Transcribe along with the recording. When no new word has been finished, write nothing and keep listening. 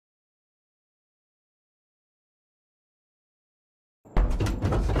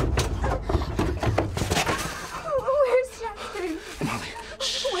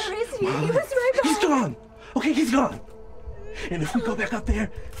He was right behind. He's gone. Okay, he's gone. And if we go back up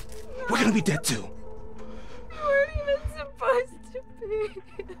there, we're gonna be dead too. We weren't even supposed to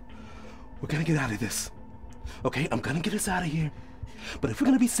be. We're gonna get out of this. Okay, I'm gonna get us out of here. But if we're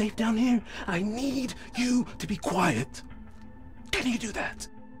gonna be safe down here, I need you to be quiet. Can you do that?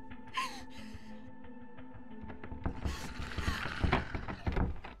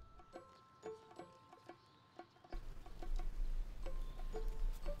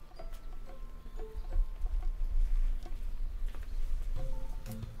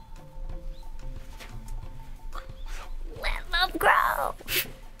 Let love grow.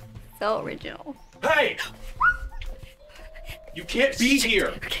 So original. Hey! You can't be here!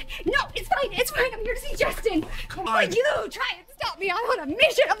 Okay. No, it's fine. It's fine. I'm here to see Justin. Come on. But you try and stop me. I'm on a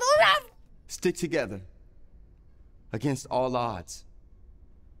mission of love. Stick together. Against all odds.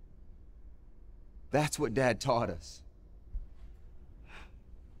 That's what Dad taught us.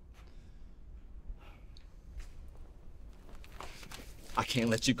 I can't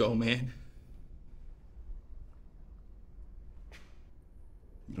let you go, man.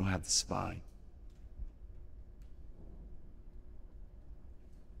 You don't have the spine.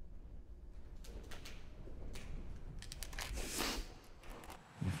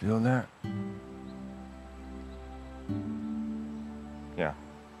 You feel that? Yeah.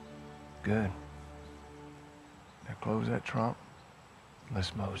 Good. Now close that trunk.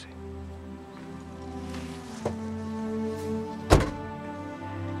 Let's mosey.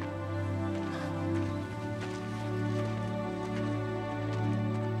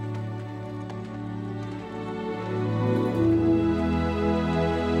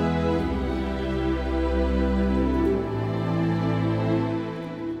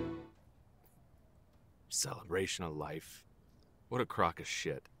 Celebration of life. What a crock of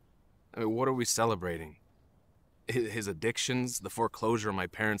shit. I mean, what are we celebrating? His addictions, the foreclosure of my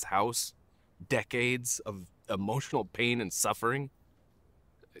parents' house, decades of emotional pain and suffering?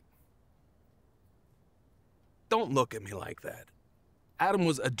 Don't look at me like that. Adam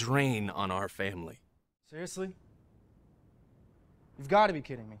was a drain on our family. Seriously? You've got to be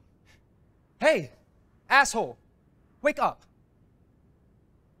kidding me. Hey, asshole, wake up.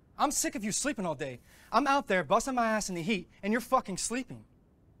 I'm sick of you sleeping all day. I'm out there busting my ass in the heat, and you're fucking sleeping.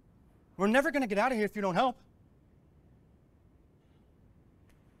 We're never gonna get out of here if you don't help.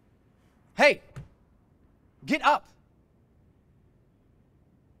 Hey, get up.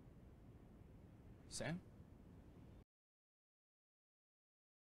 Sam?